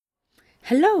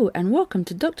Hello and welcome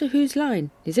to Doctor Who's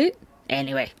Line, is it?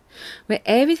 Anyway, where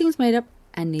everything's made up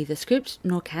and neither scripts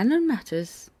nor canon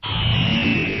matters.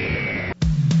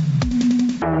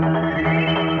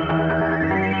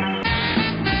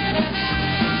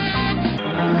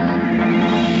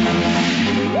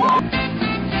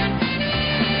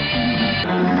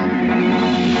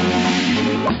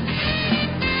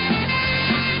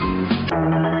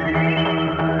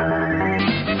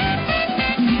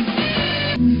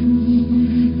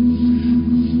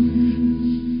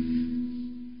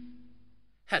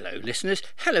 Hello listeners,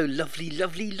 hello lovely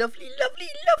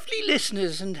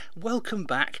listeners, and welcome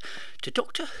back to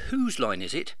Doctor Who's Line,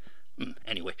 is it?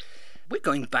 Anyway, we're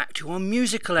going back to our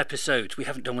musical episodes. We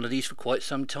haven't done one of these for quite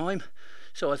some time,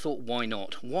 so I thought why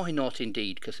not? Why not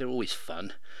indeed, because they're always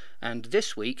fun. And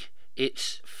this week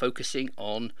it's focusing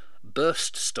on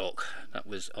Burst Stock. That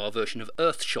was our version of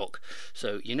Earthshock,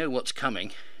 so you know what's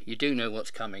coming. You do know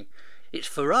what's coming. It's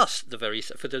for us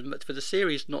for the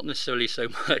series, not necessarily so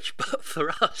much, but for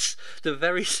us, the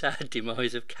very sad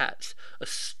demise of Kat's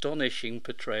astonishing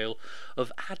portrayal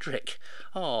of Adric.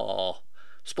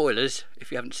 Spoilers if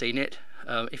you haven't seen it.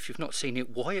 If you've not seen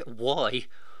it, why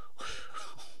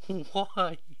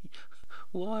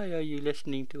are you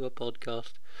listening to a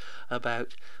podcast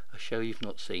about a show you've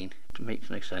not seen? It makes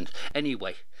no sense.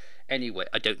 Anyway,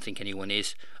 I don't think anyone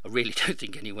is. I really don't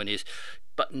think anyone is.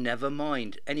 But never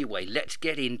mind. Anyway, let's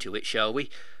get into it, shall we?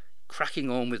 Cracking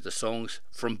on with the songs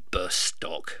from Burst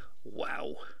Stock.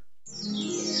 Wow.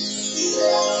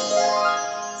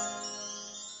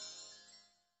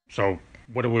 So,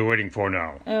 what are we waiting for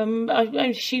now? I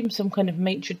assume some kind of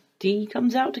maitre d'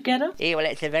 comes out together. Yeah, well,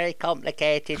 it's a very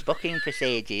complicated booking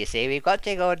procedure, you see. We've got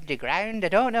to go underground. I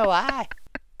don't know why.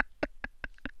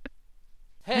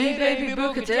 Hey baby,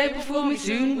 book a table for me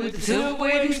soon with the silver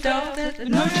waiting staff that the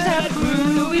nurses have a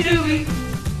crew. Ooby dooby,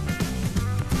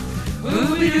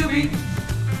 ooby dooby.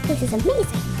 This is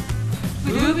amazing.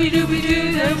 Ooby dooby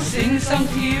doo, they will sing a song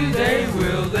for you. They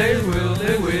will.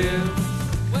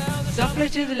 Softly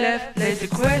to the left, place the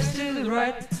quest to the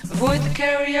right. Avoid the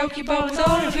karaoke bar with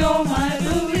all of your might.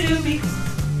 Ooby dooby,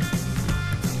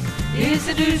 it's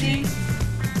a doozy.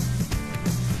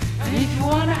 And if you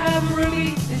want to have a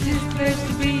roomie, this is the place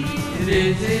to be.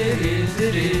 It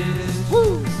is.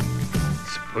 Woo!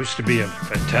 It's supposed to be a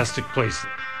fantastic place.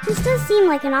 This does seem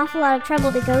like an awful lot of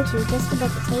trouble to go to just to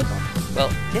book a table. Well,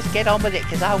 just get on with it,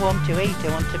 because I want to eat. I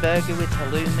want a burger with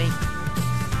halloumi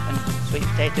and sweet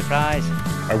potato fries.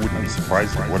 I wouldn't be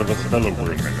surprised if one of us fell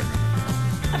over a minute.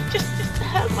 I've just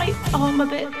hurt my arm a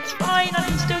bit. It's fine, I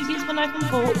can still use my knife and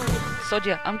fork.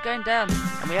 Sodja, I'm going down.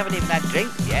 And we haven't even had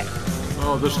drinks yet.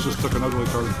 Oh, this just took an ugly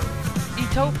turn. He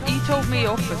told me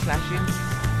off for flashing.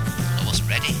 I wasn't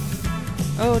ready.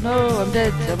 Oh no, I'm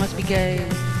dead. I must be gay.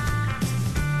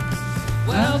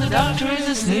 Well, the doctor is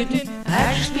a snitting,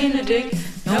 actress being a dick.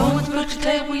 No one's booked a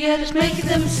table yet, it's making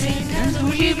them sick. And so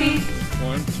would you be?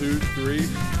 1, 2, 3.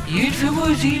 You'd feel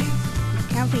woozy.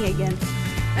 Counting again.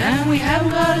 And we haven't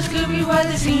got a Scooby while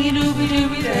they singing dooby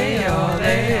dooby. They are.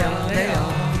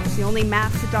 It's the only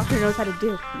math the doctor knows how to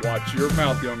do. Watch your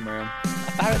mouth, young man.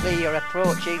 Apparently you're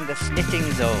approaching the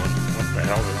snitting zone. What the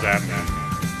hell does that mean?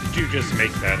 Did you just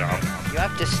make that up? You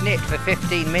have to snit for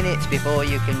 15 minutes before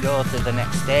you can go to the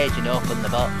next stage and open the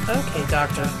box. Okay,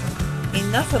 Doctor.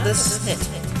 Enough of this snit.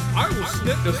 I will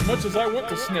snit as much as I want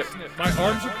to snit. My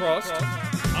arms are crossed.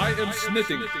 I am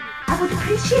snitting. I would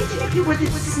appreciate it if you would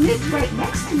snit right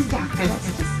next to me, Doctor.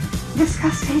 That's just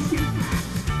disgusting.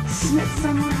 Snit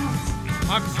somewhere else.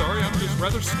 I'm sorry, I'm just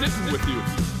rather snitting with you.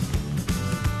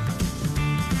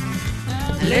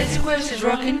 The lazy quest is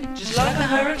rocking, just like a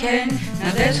hurricane.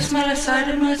 Now there's a smell of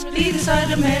cider, must be the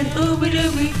cider man. Ooby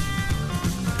dooby.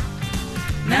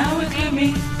 Now we're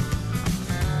gloomy.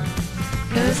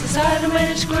 Cause the cider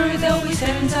man is screwy, they'll be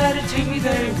sending cider to me.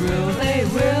 They will.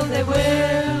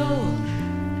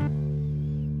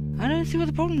 I don't see what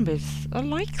the problem is. I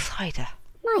like cider.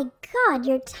 My God,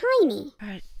 you're tiny.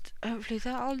 Right, hopefully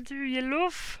that'll do you,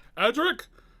 love. Adric,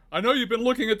 I know you've been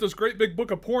looking at this great big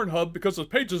book of Pornhub because the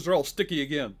pages are all sticky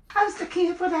again. I was looking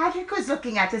at what Adric was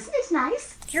looking at. It's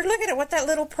nice. You're looking at what that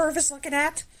little perv is looking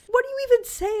at? What are you even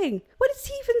saying? What is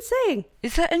he even saying?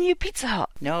 Is that a new Pizza Hut?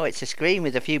 No, it's a screen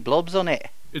with a few blobs on it.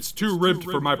 It's too ribbed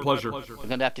for my pleasure. We're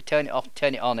going to have to turn it off,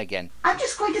 turn it on again. I'm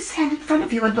just going to stand in front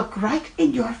of you and look right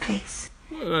in your face.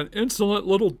 What an insolent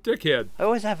little dickhead. I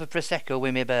always have a Prosecco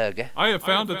with my burger. I have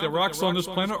found that the rocks on this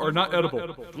planet are not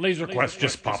edible. Laser Quest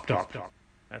just popped up.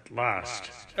 At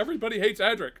last. Everybody hates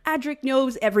Adric. Adric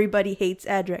knows everybody hates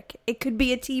Adric. It could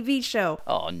be a TV show.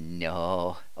 Oh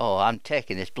no. Oh, I'm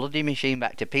taking this bloody machine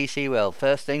back to PC World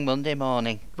first thing Monday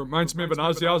morning. Reminds me of an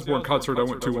Ozzy Osbourne concert I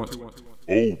went to once.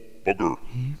 Oh, bugger.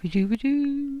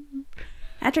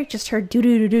 Adric just heard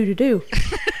do-do-do-do-do-do.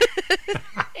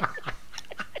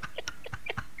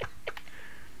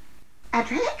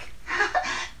 Adric?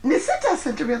 Nissa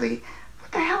doesn't really...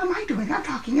 What the hell am I doing? I'm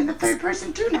talking in the third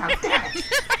person too now. Damn it.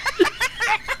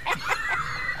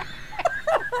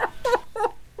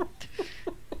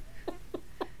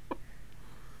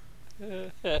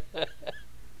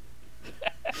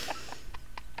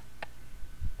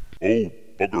 Oh,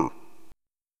 bugger.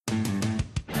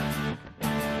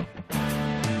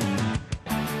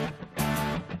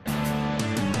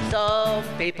 Some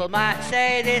people might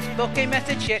say this booking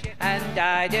method shit, and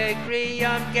I'd agree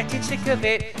I'm getting sick of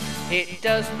it. It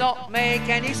does not make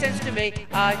any sense to me.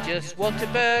 I just want a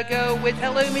burger with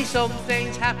halloumi.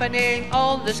 Something's happening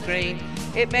on the screen.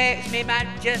 It makes me mad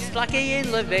just like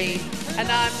Ian Levine. And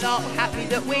I'm not happy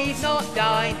that we've not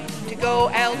dined. To go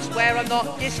elsewhere I'm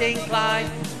not disinclined.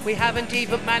 We haven't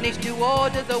even managed to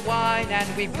order the wine,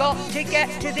 and we've got to get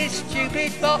to this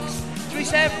stupid box. Through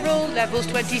several levels,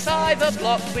 25 a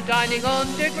block, we're dining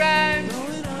underground.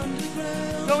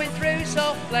 Going through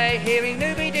soft play, hearing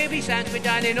nooby-dooby sounds, we're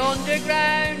dining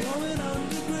underground.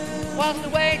 Whilst the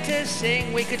waiters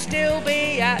sing, we could still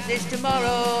be at this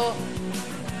tomorrow.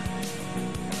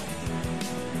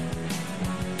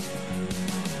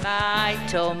 My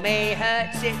tummy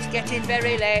hurts, it's getting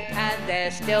very late, and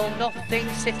there's still nothing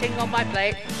sitting on my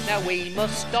plate. Now we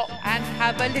must stop and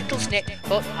have a little snick,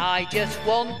 but I just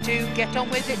want to get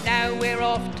on with it now. We're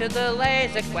off to the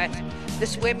laser quest, the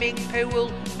swimming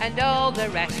pool and all the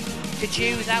rest. To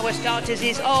choose our starters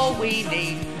is all we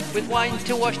need, with wines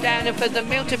to wash down and for the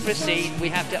meal to proceed. We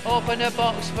have to open a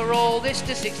box for all this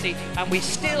to succeed, and we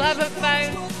still haven't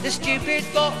found the stupid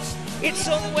box. It's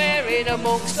somewhere in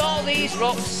amongst all these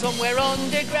rocks, somewhere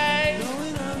underground.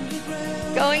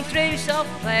 Going through soft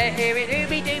play, hearing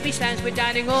ooby-dooby sounds, we're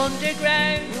dining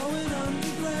underground.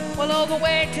 While all the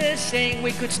waiters sing,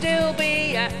 we could still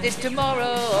be at this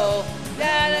tomorrow.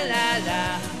 La la la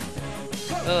la.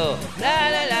 Oh, la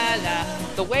la la la.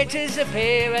 The waiters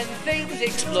appear and things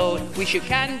explode. We shoot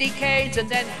candy canes and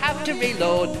then have to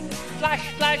reload. Flash,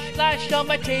 flash, flash on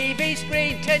my TV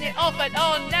screen. Turn it off and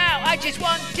on now. I just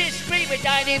want to scream. We're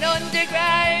dining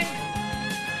underground.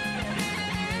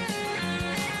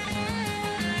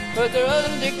 Further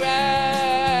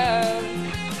underground.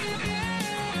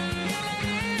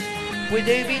 With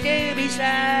ooby-dooby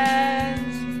sounds.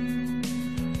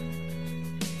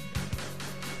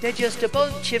 They're just a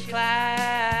bunch of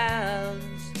clowns.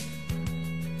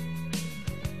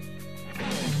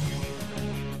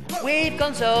 We've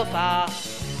gone so far,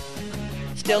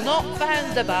 still not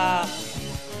found the bar.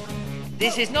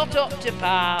 This is not up to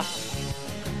par.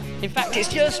 In fact, it's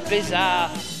just bizarre.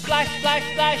 Flash, flash,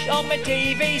 flash on my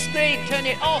TV screen. Turn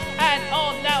it off and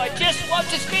on now. I just want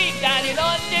to scream down in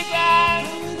underground.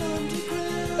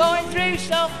 Going through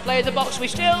soft play, the box we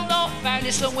still not found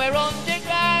is somewhere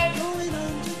underground.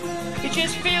 It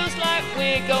just feels like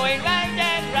we're going round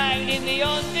and round in the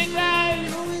underground.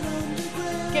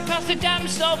 Get past the damn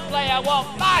soft play, I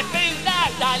want my food now,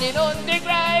 dining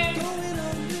underground.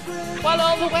 While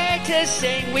all the waiters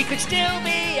sing, we could still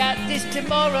be at this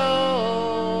tomorrow.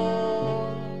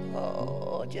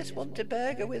 Oh, just want a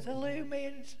burger with halloumi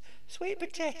and sweet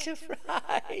potato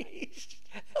fries.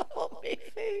 Oh, me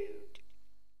food.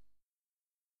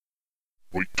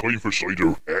 Right, time for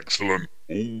cider. Excellent.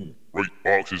 Oh, right,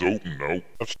 box is open now.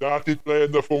 I've started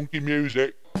playing the funky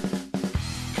music.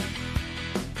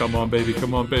 Come on, baby,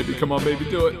 come on, baby, come on, baby,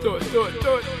 do it, do it, do it,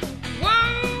 do it. Whoa,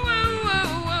 whoa, whoa,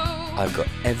 whoa. I've got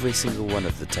every single one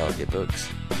of the Target books.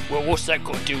 Well, what's that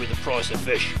got to do with the price of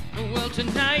fish? Well,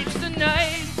 tonight's the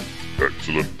night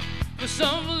Excellent. for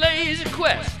some laser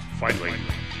quest. Finally,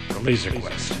 the laser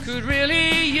quest. Could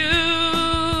really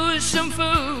use some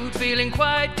food, feeling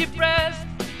quite depressed.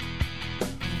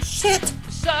 Shit!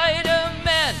 Cider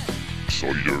man,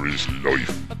 Cider is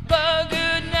life. a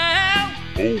burger now.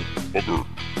 Oh, bugger.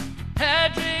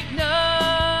 Adric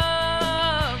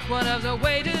knocked one of the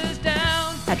waiters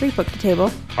down. Adric booked the table.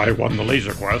 I won the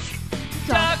laser quest.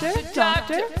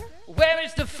 Doctor, where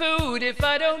is the food? If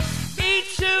I don't eat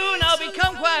soon, I'll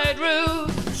become quite rude.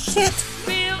 Shit!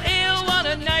 Feel ill, want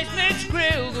a nice mixed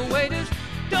grill. The waiters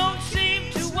don't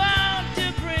seem to want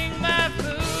to bring my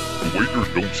food. The waiters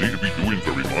don't seem to be doing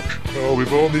very much. Oh,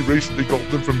 we've only recently got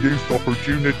them from youth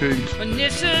opportunities.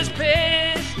 Nissa's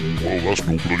pissed. Well, that's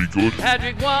no bloody good.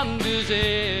 Adric wanders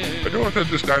in, I don't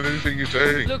understand anything you're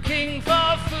saying. looking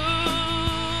for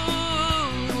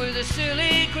a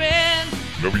silly grin.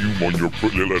 Never you mind your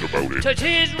pretty little head about it. Touch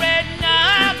his red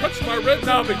knob. You touched my red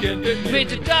knob again, didn't you? Made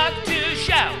the doctor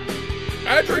shout.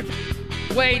 Adric!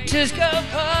 Waiters go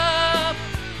pop.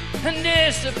 And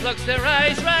Nissa plucks their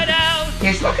eyes right out.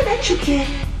 He's looking at you, kid.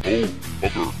 Oh,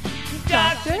 bugger.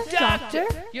 Doctor,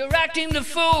 you're acting the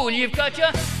fool. You've got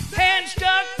your hand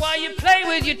stuck while you play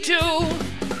with your tool.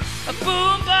 A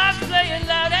boombox playing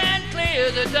loud and clear.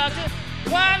 The doctor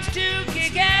wants to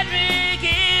kick Adric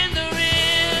in the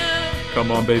rear.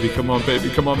 Come on, baby, come on, baby,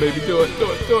 come on, baby. Do it. Whoa,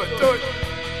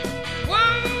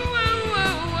 whoa, whoa,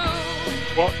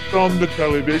 whoa. What's on the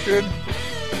television?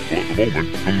 Well, at the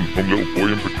moment, some little boy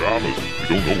in pajamas. I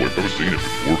don't know, I've never seen it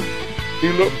before. He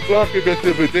looks like a bit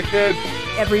of a dickhead.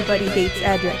 Everybody hates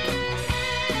Adric.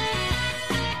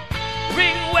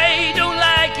 Ringway don't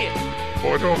like it.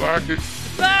 I don't like it.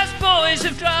 Fast boys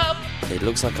have dropped. It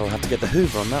looks like I'll have to get the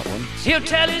Hoover on that one. He'll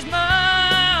tell his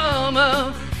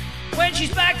mama when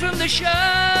she's back from the show.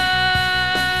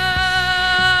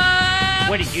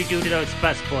 What did you do to those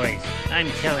busboys? I'm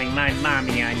telling my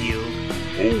mommy on you.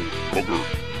 Oh, bugger.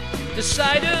 The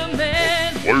Cider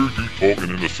Man. Why are you talking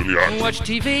in the silly accent? Watch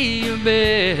TV in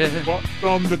bed. What's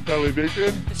on the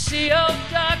television? See old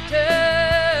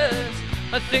doctors.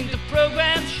 I think the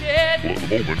program's shit. Well, at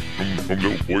the moment, some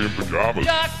little boy in pajamas.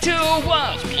 Doctor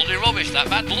was Bloody rubbish, that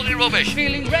man, bloody rubbish.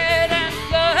 feeling red and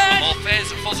flushed. More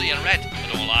fairs and fuzzy and red. I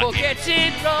don't like it. Forgets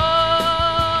it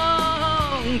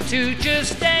wrong to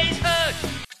just stays hushed.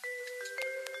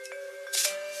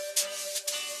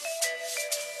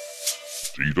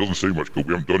 See, he doesn't say much because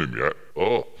we haven't done him yet.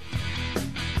 Oh.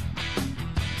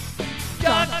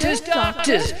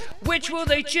 Doctors, which will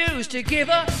they choose to give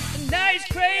a nice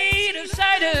crate of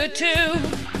cider to?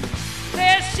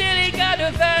 They're silly, got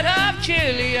a vat of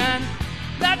chili and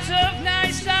lots of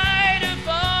nice cider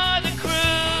for the crew.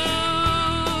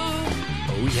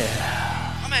 Oh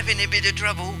yeah. I'm having a bit of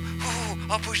trouble. Oh,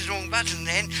 I pushed the wrong button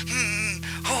then.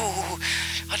 Oh,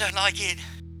 I don't like it.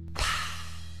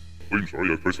 I'm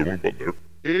sorry, I pressed the wrong button there.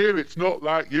 Here, it's not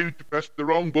like you to press the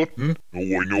wrong button. No,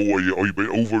 I know, I bit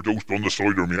overdosed on the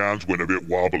cider. My hands went a bit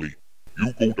wobbly.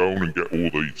 You go down and get all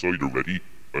the cider ready,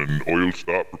 and I'll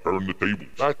start preparing the tables.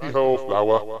 Righty-ho,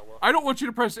 Flower. I don't want you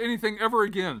to press anything ever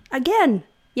again. Again?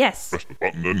 Yes. Press the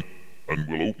button then, and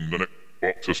we'll open the next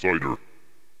box of cider.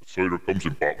 The cider comes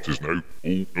in boxes now.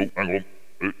 Oh, no, hang on.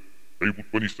 Table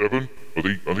 27, are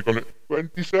they on it?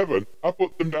 27? I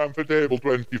put them down for table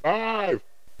 25.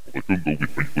 I couldn't go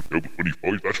with table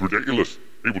 25, that's ridiculous.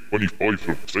 Table 25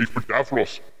 for safe for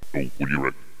Davros. So, what do you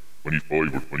reckon?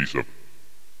 25 or 27?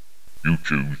 You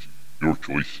choose, your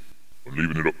choice. I'm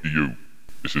leaving it up to you.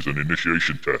 This is an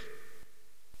initiation test.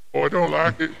 Oh, I don't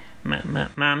like it.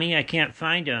 Mommy, I can't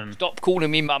find him. Stop calling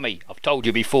me mummy. I've told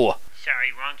you before.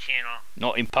 Sorry, wrong channel.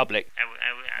 Not in public.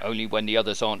 I Only when the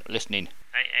others aren't listening.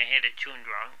 had it tuned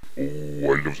wrong.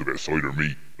 Oh, I loves a bit of cider,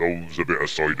 me. Loves a bit of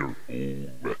cider.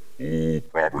 Oh,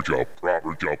 proper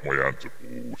job, my answer.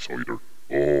 Oh, cider.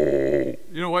 Oh.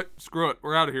 You know what? Screw it.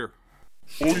 We're out of here.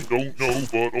 I don't know,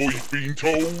 but I've been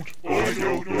told. I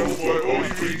don't know, but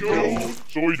I've been told.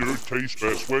 Cider tastes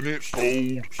best when it's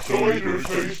cold. Cider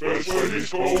tastes best when it's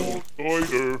cold.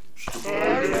 Cider.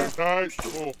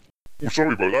 Oh,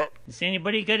 sorry about that. Is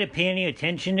anybody gonna pay any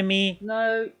attention to me?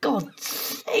 No. God's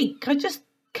sake, I just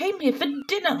came here for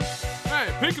dinner. Hey,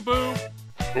 peekaboo.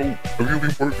 Oh, have you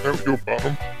been working out your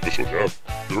bottom? Yes, I have.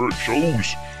 There it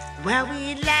shows. Well,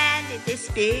 we landed this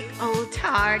big old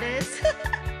TARDIS.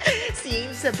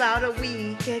 Seems about a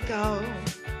week ago.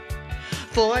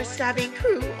 4-starving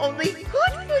crew, only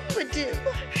good food would do.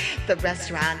 The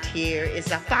restaurant here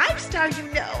is a 5-star, you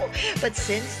know. But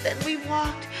since then we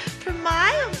walked for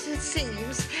miles, it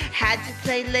seems. Had to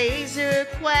play Laser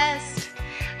Quest.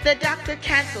 The doctor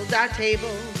canceled our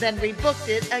table, then rebooked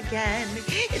it again.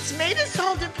 It's made us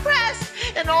all depressed,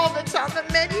 and all that's on the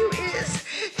menu is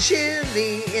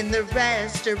chili in the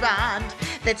restaurant.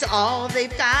 That's all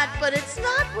they've got, but it's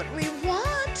not what we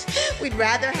want. We'd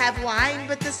rather have wine,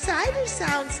 but the cider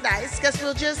sounds nice. Guess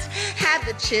we'll just have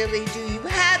the chili. Do you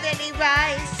have any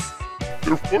rice?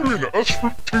 They're firing at us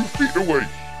from 2 feet away.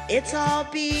 It's all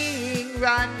being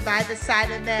run by the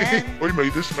cider man. I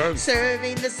made this man.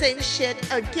 Serving the same shit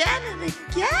again and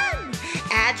again.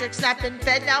 Adric's not been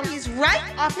fed, now he's right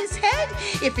off his head.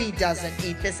 If he doesn't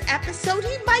eat this episode,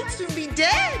 he might soon be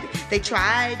dead. They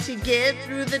tried to get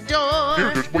through the door.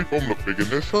 Here, does my bum look big in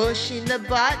this? Pushing the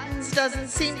buttons doesn't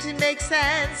seem to make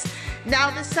sense. Now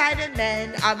the cider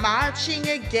men are marching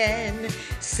again,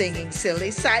 singing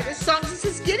silly cider songs. This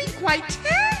is getting quite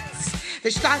tense.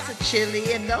 There's lots of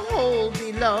chili in the hole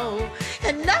below.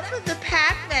 Enough of the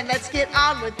Pac-Man, let's get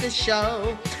on with the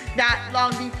show. Not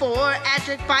long before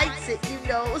Adric bites it, you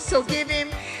know, so give him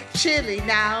chili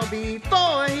now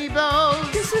before he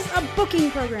blows. This is a booking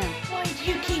program. Why do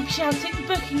you keep shouting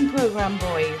booking program,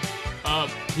 boy?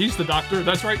 He's the doctor.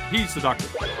 That's right, he's the doctor.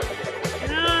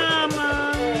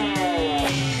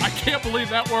 I can't believe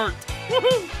that worked.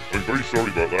 Woohoo! I'm very sorry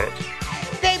about that.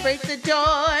 They break the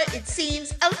door, it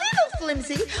seems a little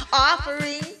flimsy,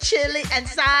 offering chili and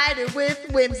cider with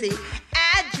whimsy.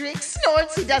 Adric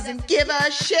snorts, he doesn't give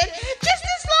a shit, just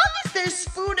as long as there's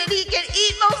food and he can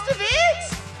eat most of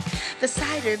it. The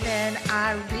cider men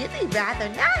are really rather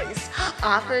nice,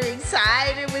 offering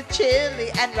cider with chili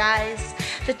and rice.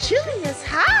 The chili is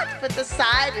hot, but the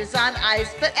cider's on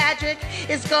ice, but Adric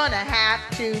is gonna have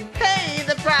to pay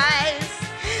the price.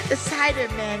 The cider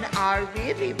men are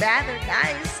really rather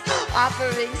nice,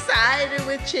 offering cider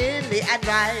with chili and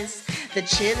rice. The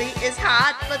chili is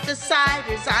hot, but the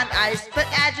cider's on ice, but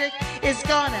Adric is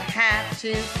gonna have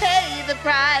to pay the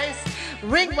price.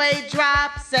 Ringway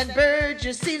drops and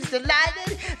Burgess seems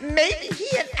delighted. Maybe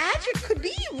he and Adric could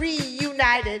be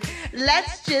reunited.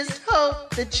 Let's just hope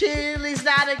the chili's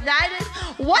not ignited.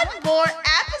 One more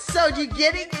episode, you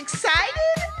getting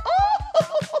excited?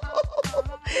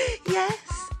 Oh, yes.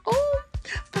 Oh,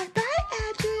 bye-bye,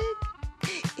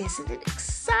 Adric. Isn't it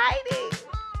exciting?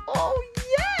 Oh,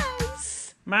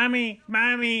 yes. Mommy,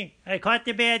 I caught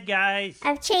the bad guys.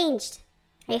 I've changed.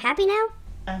 Are you happy now?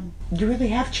 You really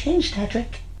have changed,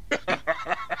 Adric.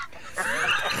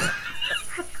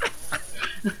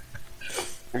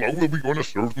 Well, how are we going to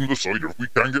serve them the cider if we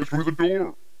can't get through the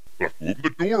door? We'll have to open the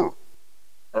door.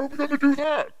 How are we going to do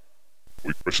that?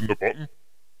 By pressing the button?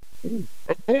 Oh,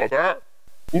 I thought of that.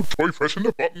 We'll try pressing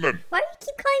the button then. Why do you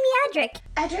keep calling me Adric?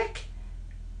 Adric?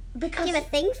 Because... Do you have a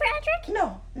thing for Adric?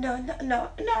 No,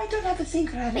 I don't have a thing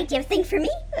for Adric. Wait, do you have a thing for me?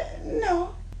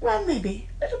 No. Well, maybe.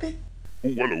 A little bit. Oh,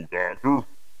 hello, Doctor.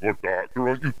 You're Doctor,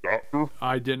 aren't you, Doctor?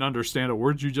 I didn't understand a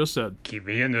word you just said. Keep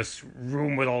me in this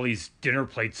room with all these dinner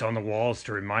plates on the walls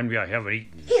to remind me I haven't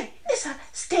eaten. Here, Nissa,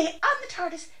 stay on the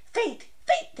TARDIS. Faint,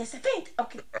 Nissa, faint.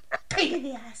 Okay, pain in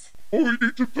the ass. Oh, he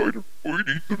needs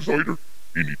some cider.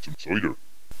 He needs some cider.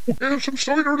 Oh, get some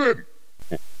cider then.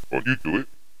 Oh, can't you do it?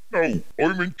 No,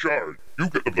 I'm in charge. You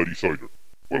get the bloody cider.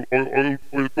 Well, I'll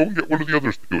go and get one of the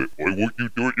others to do it. Why won't you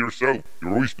do it yourself?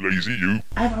 You're always lazy, you.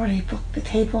 I've already booked the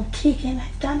table, Tegan.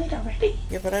 I've done it already.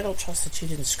 Yeah, but I don't trust that you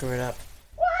didn't screw it up.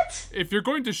 What? If you're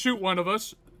going to shoot one of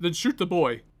us, then shoot the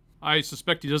boy. I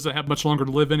suspect he doesn't have much longer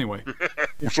to live anyway.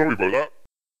 Oh, sorry about that.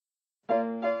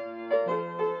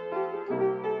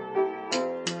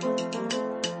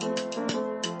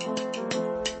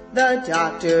 The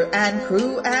doctor and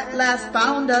crew at last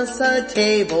found us a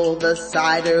table. The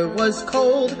cider was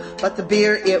cold, but the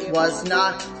beer it was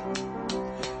not.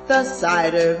 The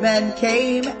cider men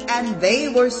came and they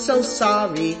were so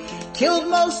sorry. Killed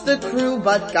most the crew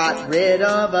but got rid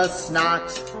of a snot.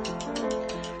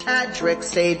 Adric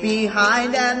stayed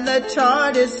behind and the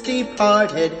TARDIS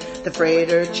departed. The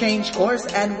freighter changed course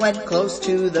and went close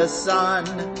to the sun.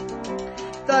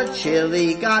 The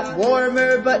chili got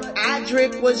warmer, but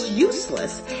Adric was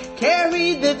useless.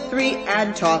 Carried the three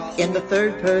and talked in the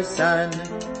third person.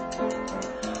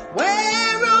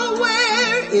 Where, oh,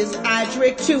 where is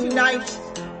Adric tonight?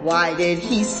 Why did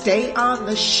he stay on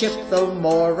the ship, the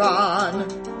moron?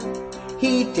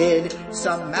 He did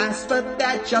some math, but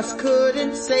that just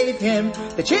couldn't save him.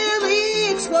 The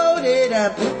chili exploded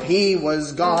and poof, he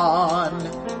was gone.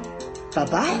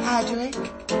 Bye-bye, Adric.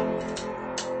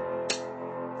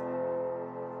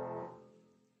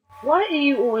 Why are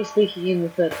you always speaking in the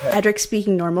third person? Adric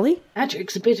speaking normally.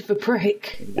 Adric's a bit of a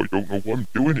prick. Oh, I don't know what I'm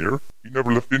doing here. He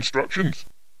never left instructions.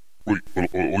 Right, well,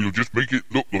 I'll just make it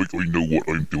look like I know what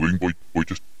I'm doing by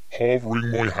just hovering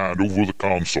my hand over the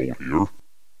console here.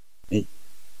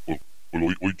 Oh,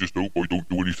 well, I just hope I don't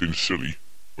do anything silly.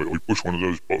 I pushed one of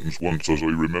those buttons once, as I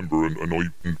remember, and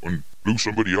I blew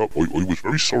somebody up. I was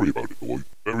very sorry about it, though. I'm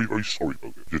very, very sorry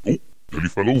about it. Just, nearly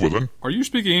fell over then. Are you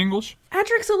speaking English?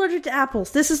 Adric's allergic to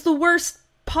apples. This is the worst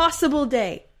possible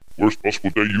day. Worst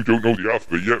possible day? You don't know the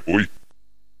alphabet yet, boy.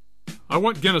 I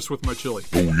want Guinness with my chili.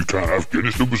 No, you can't have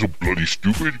Guinness. Don't be so bloody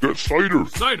stupid. You got cider.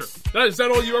 Cider? Is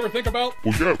that all you ever think about?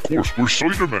 Well, yeah, of course. We're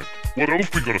cider men. What else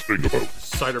we gonna think about?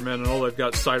 Cider men and all they've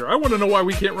got cider. I want to know why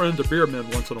we can't run into beer men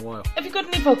once in a while. Have you got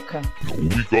any vodka? No,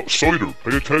 we got cider.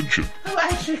 Pay attention. Oh,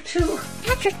 Adric too.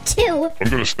 Adric too? I'm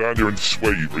gonna stand here and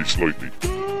sway very slightly.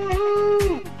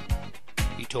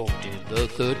 He talked in the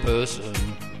third person.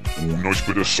 Oh, nice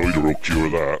bit of cider will cure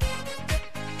that.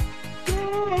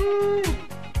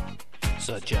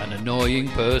 Such an annoying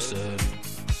person.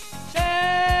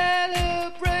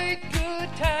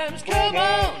 friends, come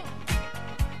on.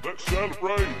 Let's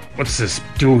celebrate. What's this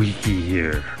doohickey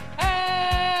here?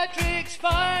 Adric's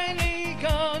finally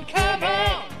gone, come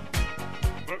on.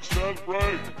 Let's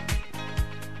celebrate.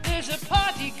 There's a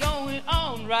party going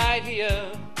on right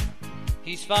here.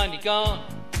 He's finally gone,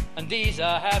 and these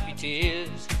are happy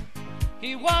tears.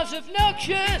 He was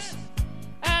obnoxious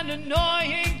and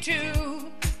annoying too.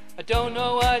 I don't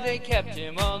know why they kept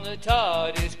him on the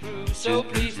TARDIS crew. So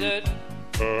please let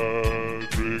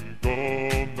Adric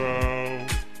gone now.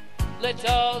 let's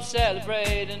all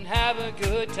celebrate and have a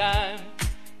good time.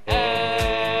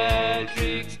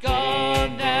 Adric's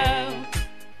gone now.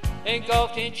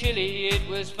 Engulfed in Chile, it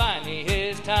was finally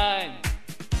his time.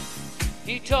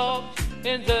 He talked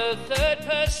in the third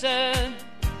person,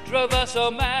 drove us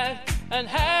all mad and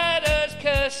had us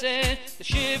cursing. The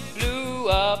ship blew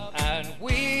up and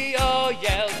we all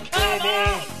yelled, come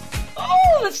on!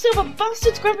 Oh, that silver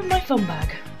bastard's grabbing my phone bag.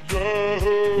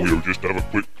 We'll just have a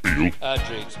quick peel.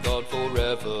 Adric's gone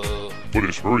forever. But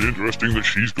it's very interesting that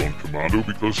she's gone commando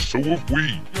because so have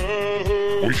we.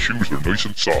 My shoes are nice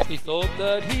and soft. He thought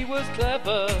that he was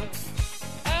clever.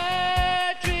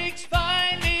 Adric's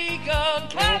finally gone,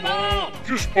 come on!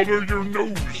 Just follow your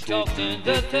nose. He talked in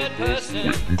the third person. We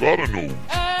haven't got a nose.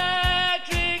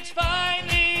 Adric's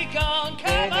finally gone,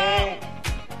 come on!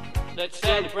 Let's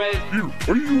celebrate. Here,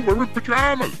 why are you wearing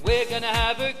pajamas? We're gonna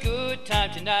have a good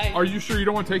time tonight. Are you sure you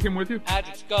don't want to take him with you?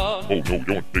 Adric's gone. Oh, no, you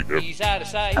don't take him. He's out of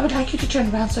sight. I would like you to turn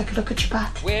around so I could look at your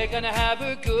bath. We're gonna have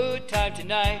a good time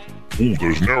tonight. Oh,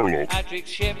 there's an airlock. Adric's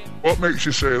ship, What makes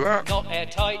you say that? not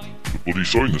airtight. The bloody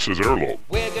sign that says airlock.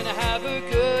 We're gonna have a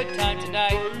good time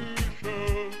tonight.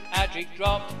 Adric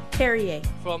dropped Perrier.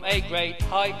 from a great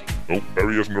height. No,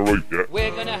 Harry hasn't arrived yet.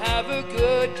 We're gonna have a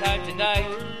good time tonight.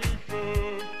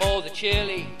 All the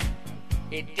chili,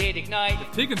 it did ignite.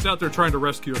 Tegan's out there trying to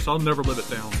rescue us. I'll never let it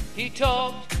down. He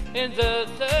talked in the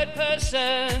third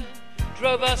person,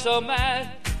 drove us all mad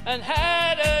and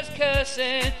had us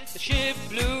cursing. The ship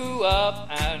blew up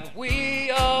and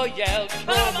we all yelled,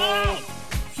 come on!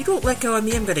 If you don't let go of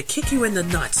me, I'm gonna kick you in the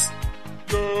nuts.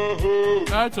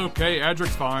 That's okay.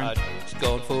 Adric's fine. Adric's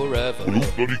gone forever. Well,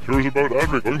 who bloody cares about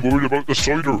Adric? I'm worried about the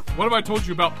cider. What have I told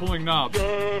you about pulling knobs?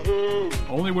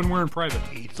 Only when we're in private.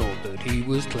 He thought that he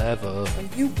was clever.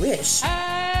 And you wish.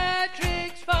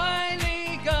 Adric's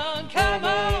finally gone, come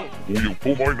on! Oh, you'll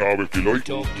pull my knob if you like.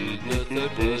 Talked in the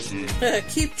third person.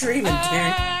 Keep dreaming,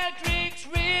 Karen. Adric's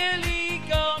really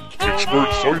gone, come It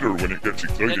spurts cider when it gets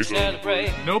Let's excited.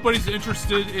 celebrate. Nobody's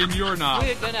interested in your knob.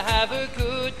 We're gonna have a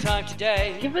good time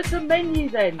today. Give us a menu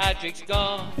then. Adric's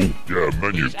gone. Oh, yeah,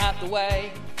 menu. He's out the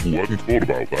way. Oh, I hadn't thought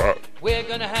about that. We're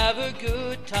gonna have a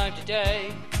good time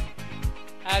today.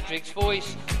 Adric's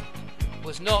voice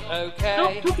was not okay.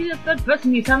 Stop talking in third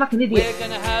person, you sound like an idiot. We're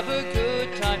gonna have a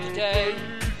good time today.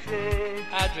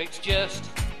 Adric's just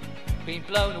been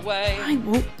blown away. Why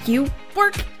won't you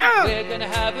work out? We're gonna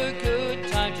have a good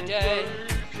time today.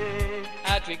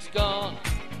 Adric's gone.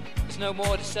 There's no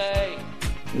more to say.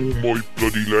 Oh, my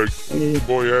bloody leg. Oh,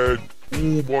 my head.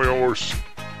 Oh, my horse.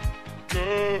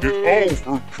 It's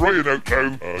all for crying out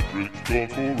loud. Adric's gone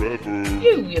forever.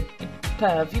 You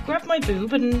perv. You grabbed my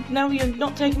boob and now you're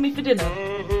not taking me for dinner.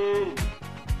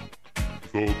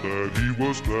 Thought that he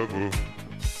was clever.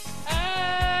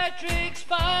 Adric's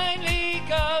finally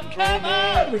gone, come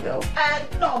There on! we go.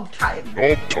 And knob time.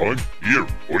 Knob time? Here,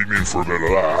 I'm in for a bit of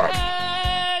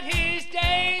that. And his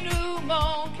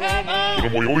denouement, come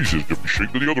on! One of my eyes is different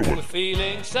shape than the other We're one.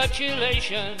 feeling such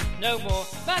elation, no more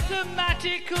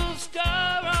mathematical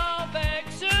star of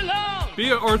excellence.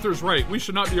 Bea Arthur's right. We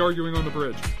should not be arguing on the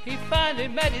bridge. He finally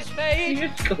met his fate You're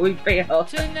just going fail.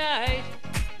 tonight.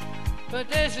 But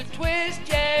there's a twist,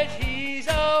 yet he's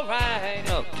alright.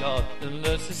 Oh God, then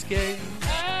let's escape.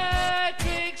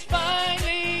 Adric's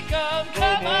finally gone,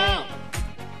 come on!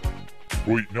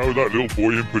 Right, now that little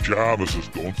boy in pajamas is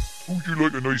gone, would you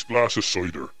like a nice glass of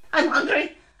cider? I'm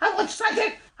hungry. I want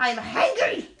cider. I'm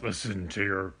hangry. Listen to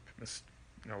your...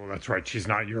 No, that's right. She's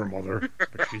not your mother.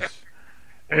 But she's...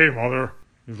 Hey, mother.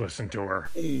 You listen to her.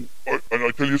 Oh, and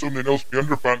I tell you something else, the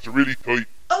underpants are really tight.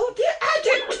 Oh dear,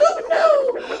 Adric, too,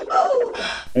 no.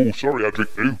 Oh. Oh, sorry,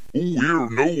 Adric, too. Oh, here,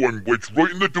 no one wedged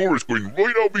right in the door. It's going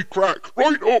right up me crack.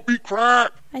 Right up me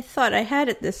crack. I thought I had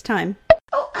it this time.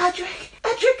 Oh, Adric,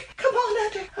 come on,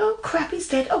 Adric. Oh, crap, he's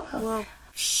dead. Oh, well. Well,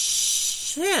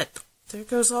 shit. There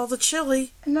goes all the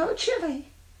chili. No chili.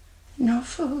 No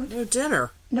food. No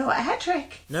dinner. No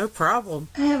Adric. No problem.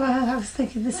 Well, I was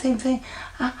thinking the same thing.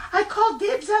 I called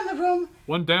dibs on the room.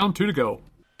 1 down, 2 to go.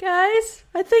 Guys,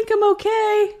 I think I'm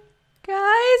okay.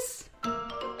 Guys?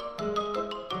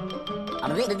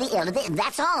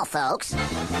 That's all, folks.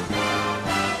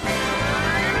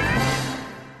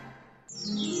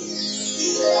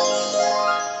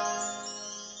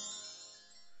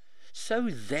 So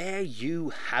there you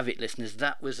have it, listeners.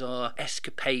 That was our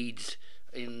escapades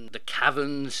in the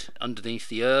caverns underneath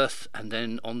the earth, and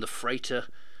then on the freighter,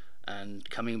 and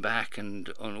coming back,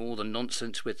 and on all the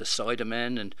nonsense with the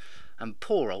Cybermen, and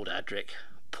poor old Adric,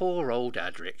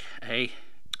 eh?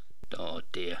 Oh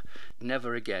dear,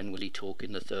 never again will he talk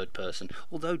in the third person,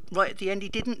 although right at the end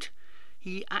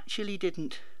he actually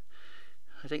didn't.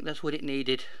 I think that's what it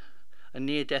needed, a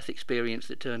near-death experience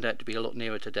that turned out to be a lot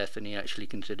nearer to death than he actually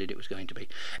considered it was going to be.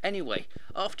 Anyway,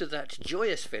 after that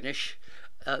joyous finish,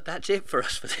 that's it for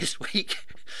us for this week.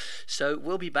 So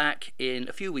we'll be back in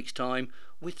a few weeks' time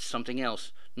with something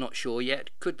else. Not sure yet.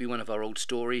 Could be one of our old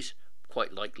stories.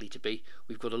 Quite likely to be.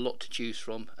 We've got a lot to choose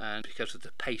from, and because of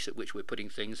the pace at which we're putting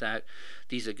things out,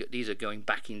 these are going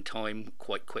back in time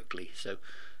quite quickly. So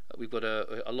we've got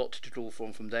a lot to draw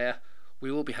from there.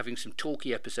 We will be having some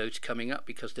talky episodes coming up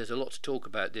because there's a lot to talk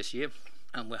about this year,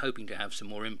 and we're hoping to have some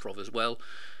more improv as well.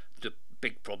 The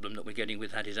big problem that we're getting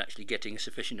with that is actually getting a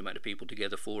sufficient amount of people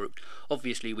together for it.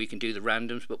 Obviously we can do the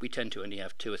randoms, but we tend to only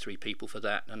have 2 or 3 people for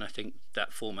that, and I think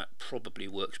that format probably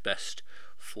works best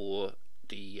for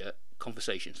the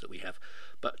conversations that we have.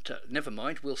 But never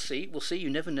mind, we'll see. You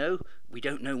never know. We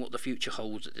don't know what the future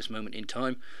holds at this moment in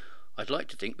time. I'd like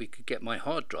to think we could get my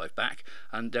hard drive back,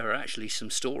 and there are actually some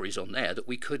stories on there that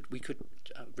we could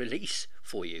release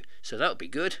for you, so that would be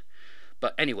good.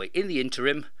 But anyway, in the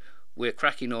interim, we're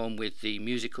cracking on with the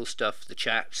musical stuff, the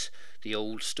chats, the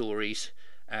old stories,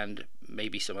 and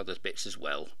maybe some other bits as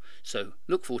well. So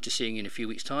look forward to seeing you in a few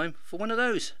weeks' time for one of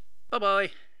those. Bye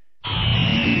bye.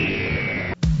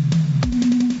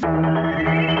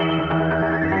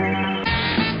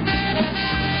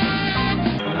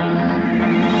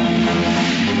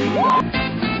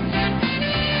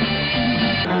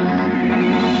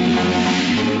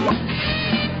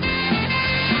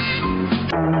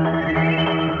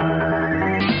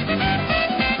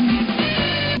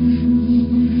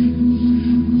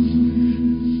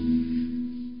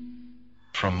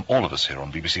 From all of us here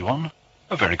on BBC One,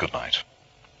 a very good night.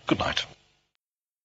 Good night.